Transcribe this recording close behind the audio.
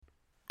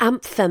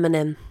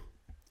AMPFEMININE.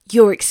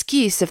 Your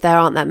excuse if there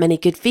aren't that many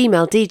good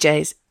female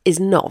DJs is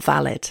not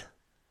valid.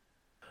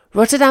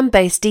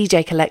 Rotterdam-based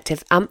DJ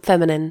collective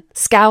AMPFEMININE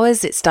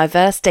scours its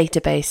diverse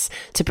database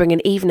to bring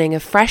an evening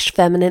of fresh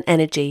feminine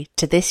energy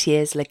to this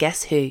year's Le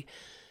Guess Who,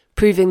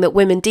 proving that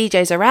women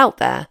DJs are out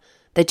there,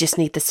 they just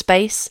need the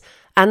space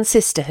and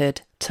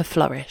sisterhood to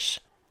flourish.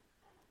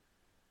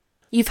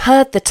 You've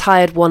heard the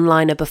tired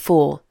one-liner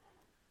before.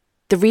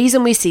 The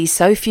reason we see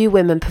so few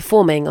women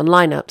performing on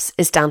lineups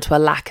is down to a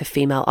lack of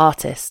female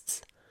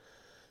artists.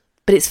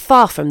 But it's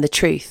far from the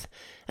truth,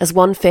 as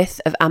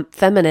 1/5 of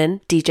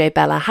AMPFEMININE DJ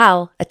Bella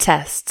Hal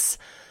attests.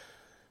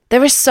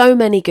 There are so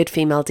many good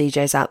female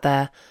DJs out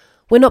there.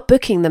 We're not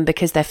booking them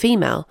because they're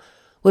female.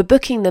 We're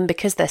booking them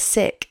because they're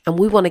sick and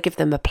we want to give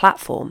them a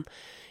platform.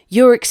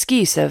 Your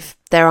excuse of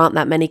there aren't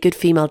that many good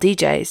female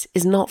DJs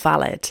is not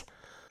valid.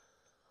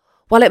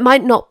 While it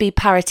might not be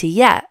parity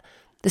yet,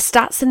 the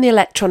stats in the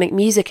electronic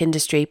music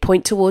industry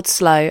point towards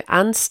slow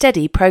and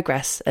steady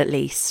progress at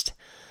least.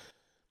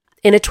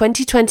 In a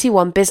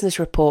 2021 business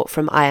report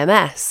from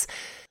IMS,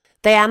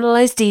 they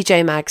analysed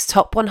DJ Mag's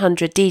top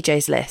 100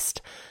 DJs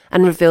list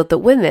and revealed that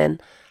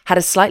women had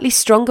a slightly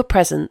stronger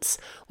presence,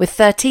 with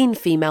 13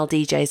 female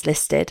DJs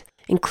listed,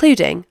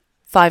 including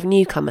 5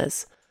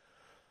 newcomers.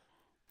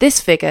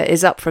 This figure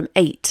is up from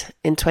 8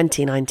 in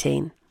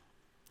 2019.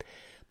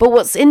 But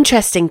what's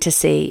interesting to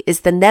see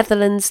is the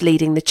Netherlands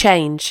leading the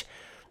change.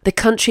 The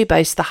country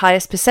boasts the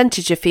highest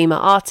percentage of female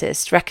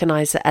artists,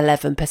 recognised at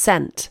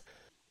 11%.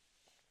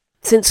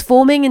 Since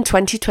forming in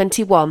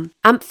 2021,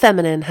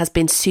 AMPFEMININE has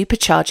been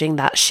supercharging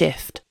that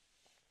shift.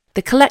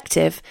 The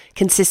collective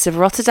consists of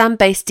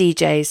Rotterdam-based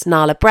DJs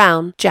Nala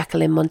Brown,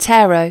 Jacqueline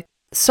Montero,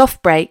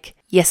 Soft Break,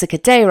 Jessica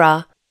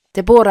Deira,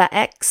 Deborah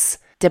X,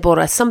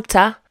 Deborah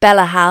Sumter,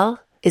 Bella Hal,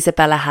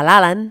 Isabella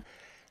Halalan,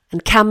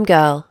 and Cam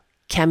Girl,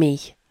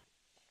 Camille.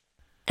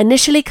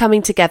 Initially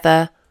coming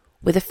together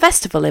with a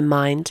festival in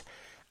mind,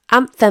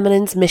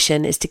 AMPFEMININE's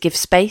mission is to give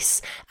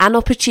space and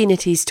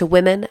opportunities to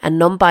women and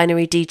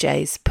non-binary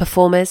DJs,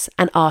 performers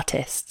and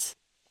artists.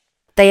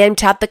 They aim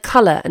to add the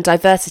colour and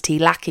diversity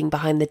lacking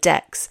behind the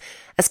decks,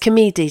 as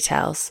Camille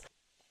details.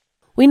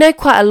 We know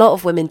quite a lot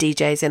of women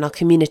DJs in our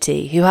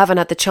community who haven't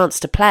had the chance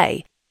to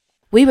play.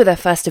 We were their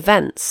first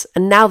events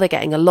and now they're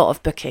getting a lot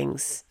of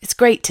bookings. It's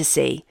great to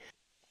see.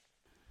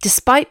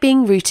 Despite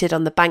being rooted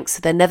on the banks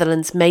of the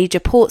Netherlands' major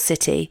port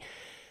city,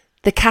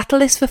 the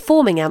catalyst for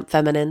forming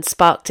AMPFEMININE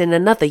sparked in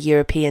another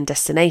European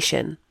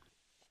destination.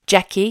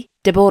 Jackie,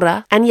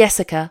 Deborah and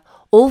Jessica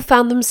all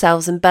found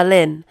themselves in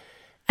Berlin,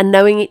 and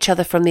knowing each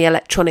other from the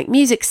electronic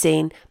music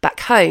scene back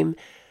home,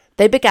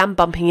 they began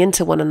bumping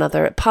into one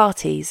another at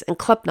parties and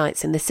club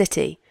nights in the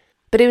city.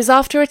 But it was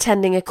after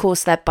attending a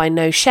course led by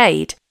No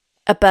Shade,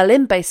 a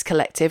Berlin-based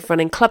collective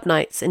running club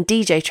nights and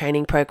DJ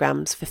training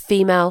programs for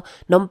female,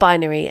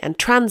 non-binary and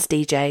trans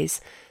DJs,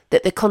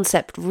 that the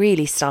concept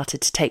really started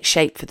to take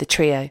shape for the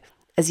trio,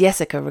 as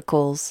Jessica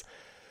recalls.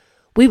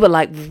 We were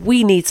like,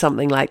 we need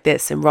something like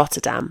this in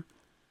Rotterdam.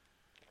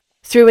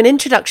 Through an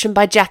introduction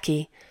by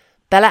Jackie,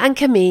 Bella and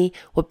Camille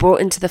were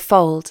brought into the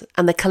fold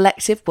and the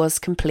collective was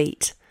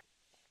complete.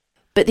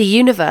 But the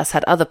universe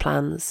had other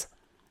plans.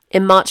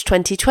 In March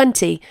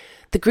 2020,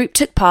 the group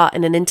took part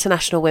in an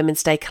International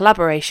Women's Day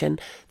collaboration,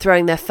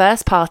 throwing their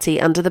first party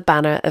under the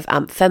banner of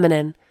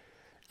AMPFEMININE.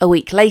 A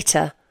week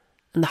later,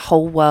 and the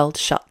whole world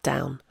shut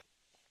down.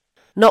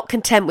 Not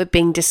content with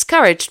being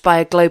discouraged by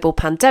a global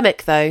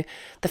pandemic, though,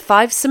 the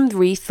fivesome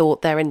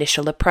rethought their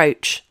initial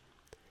approach.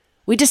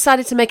 We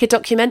decided to make a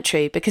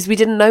documentary because we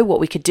didn't know what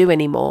we could do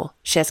anymore,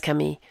 shares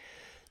Camille.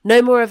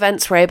 No more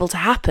events were able to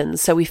happen,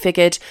 so we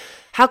figured,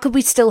 how could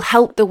we still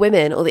help the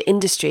women or the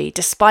industry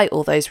despite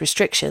all those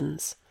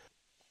restrictions?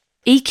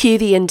 EQ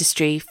the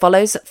Industry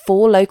follows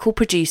 4 local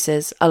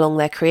producers along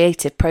their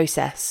creative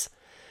process.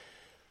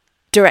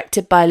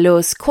 Directed by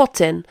Loes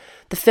Quatin,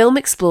 the film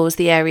explores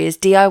the area's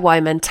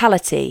DIY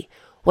mentality,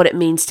 what it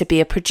means to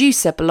be a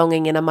producer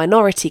belonging in a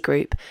minority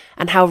group,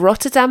 and how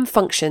Rotterdam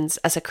functions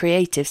as a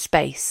creative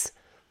space.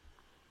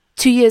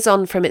 2 years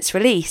on from its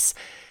release,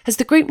 has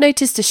the group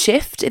noticed a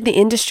shift in the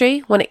industry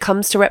when it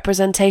comes to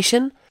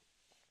representation?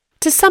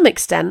 To some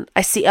extent,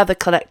 I see other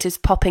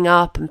collectives popping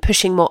up and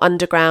pushing more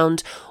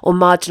underground or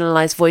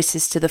marginalised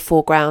voices to the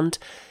foreground,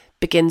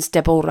 begins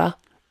Deborah.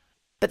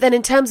 But then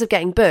in terms of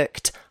getting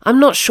booked, I'm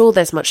not sure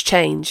there's much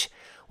change.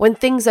 When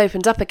things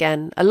opened up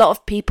again, a lot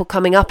of people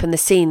coming up in the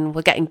scene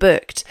were getting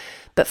booked,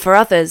 but for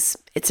others,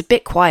 it's a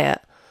bit quiet.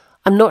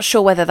 I'm not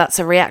sure whether that's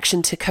a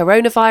reaction to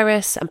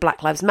coronavirus and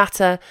Black Lives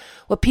Matter,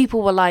 where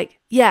people were like,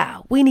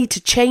 yeah, we need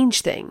to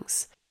change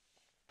things.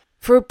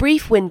 For a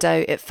brief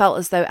window, it felt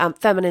as though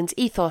AMPFEMININE's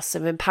ethos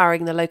of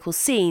empowering the local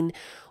scene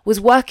was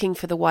working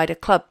for the wider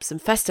clubs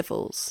and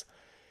festivals.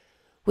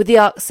 With the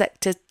art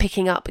sector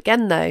picking up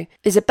again, though,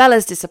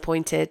 Isabella's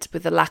disappointed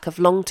with the lack of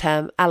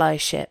long-term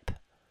allyship.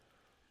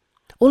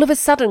 All of a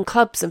sudden,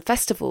 clubs and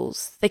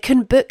festivals, they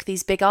couldn't book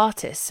these big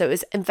artists, so it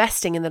was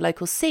investing in the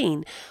local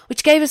scene,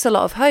 which gave us a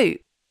lot of hope.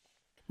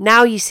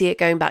 Now you see it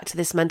going back to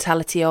this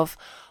mentality of,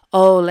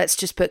 oh, let's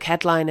just book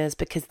headliners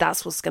because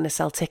that's what's going to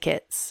sell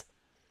tickets.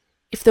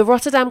 It If the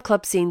Rotterdam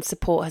club scene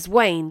support has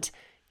waned,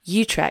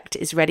 Utrecht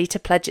is ready to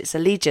pledge its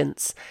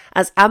allegiance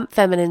as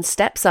AMPFEMININE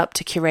steps up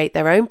to curate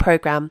their own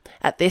programme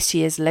at this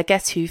year's Le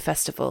Guess Who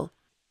festival.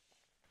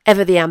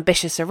 Ever the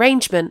ambitious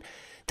arrangement,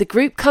 the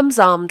group comes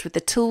armed with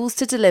the tools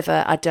to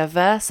deliver a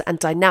diverse and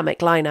dynamic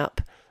lineup,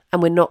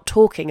 and we're not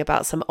talking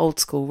about some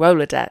old-school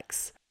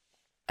Rolodex.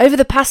 Over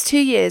the past 2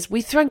 years,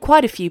 we've thrown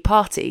quite a few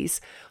parties.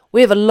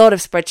 We have a lot of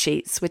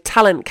spreadsheets with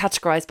talent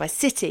categorised by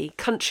city,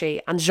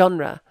 country and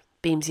genre,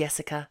 beams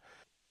Jessica.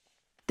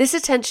 This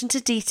attention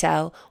to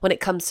detail when it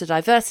comes to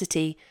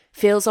diversity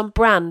feels on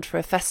brand for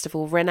a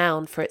festival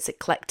renowned for its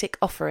eclectic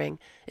offering,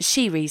 as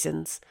she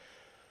reasons.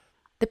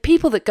 The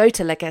people that go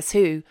to Le Guess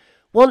Who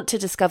want to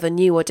discover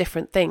new or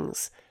different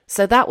things,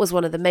 so that was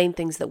one of the main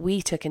things that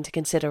we took into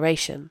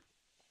consideration.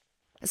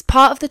 As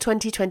part of the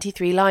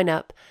 2023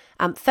 lineup,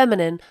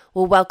 AMPFEMININE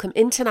will welcome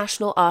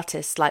international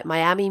artists like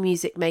Miami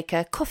music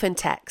maker Coffin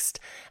Text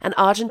and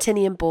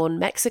Argentinian-born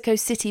Mexico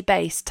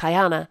City-based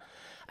Tayana,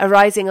 a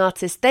rising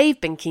artist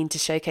they've been keen to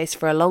showcase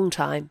for a long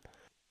time.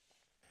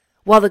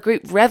 While the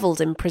group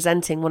revelled in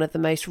presenting one of the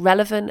most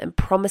relevant and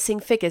promising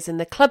figures in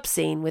the club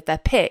scene with their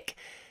pick,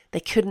 they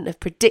couldn't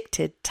have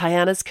predicted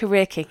Tayana's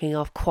career kicking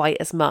off quite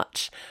as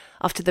much,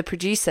 after the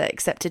producer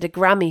accepted a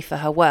Grammy for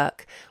her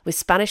work with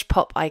Spanish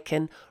pop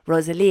icon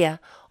Rosalía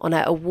on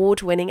her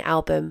award-winning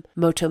album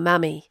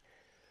Motomami.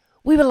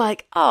 We were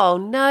like, oh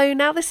no,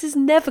 now this is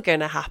never going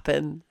to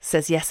happen,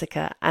 says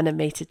Jessica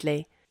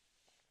animatedly.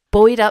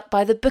 Buoyed up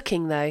by the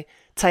booking though,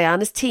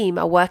 Tayana's team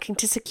are working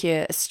to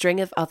secure a string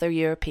of other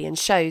European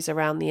shows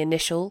around the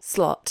initial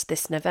slot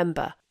this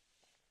November.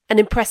 An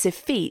impressive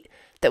feat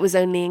that was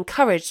only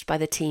encouraged by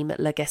the team at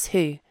Le Guess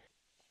Who.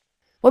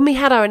 When we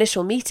had our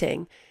initial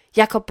meeting,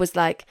 Jakob was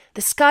like,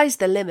 the sky's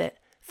the limit.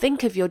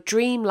 Think of your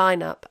dream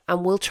lineup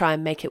and we'll try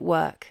and make it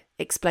work,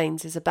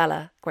 explains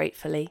Isabella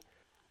gratefully.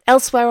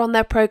 Elsewhere on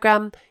their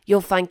programme,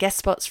 you'll find guest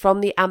spots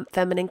from the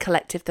AMPFEMININE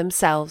collective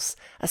themselves,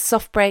 as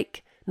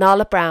Softbreak,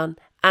 Nala Brown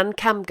and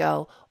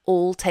Camgirl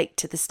all take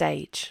to the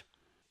stage.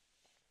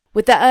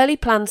 With their early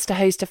plans to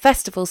host a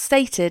festival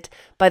stated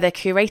by their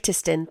curator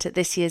stint at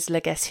this year's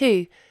Le Guess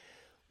Who,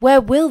 where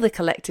will the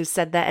collective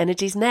send their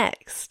energies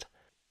next?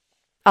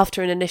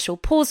 After an initial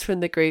pause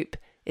from the group,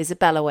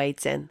 Isabella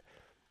wades in.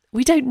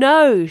 We don't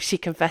know, she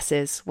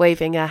confesses,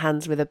 waving her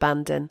hands with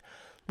abandon.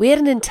 We had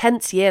an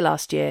intense year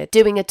last year,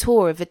 doing a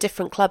tour of a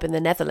different club in the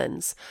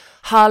Netherlands.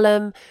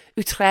 Haarlem,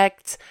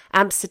 Utrecht,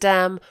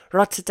 Amsterdam,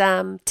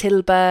 Rotterdam,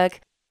 Tilburg.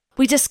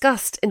 We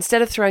discussed,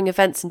 instead of throwing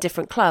events in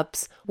different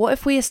clubs, what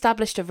if we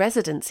established a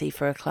residency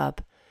for a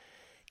club?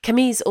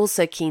 Camille's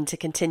also keen to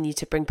continue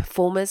to bring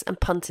performers and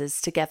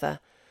punters together.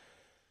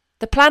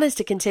 The plan is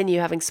to continue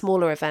having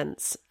smaller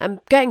events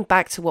and getting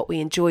back to what we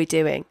enjoy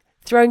doing,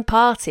 throwing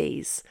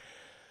parties,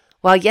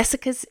 while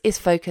Jessica's is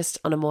focused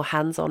on a more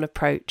hands-on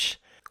approach.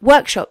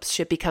 Workshops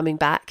should be coming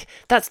back,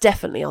 that's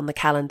definitely on the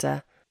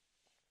calendar.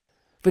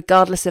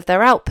 Regardless of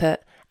their output,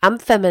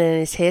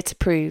 AMPFEMININE is here to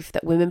prove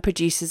that women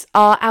producers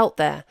are out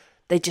there,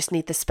 they just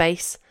need the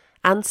space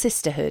and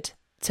sisterhood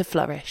to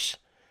flourish.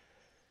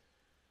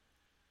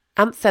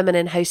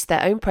 AMPFEMININE hosts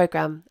their own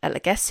programme at Le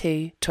Guess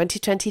Who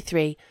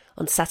 2023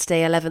 on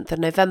Saturday 11th of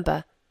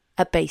November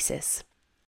at Basis.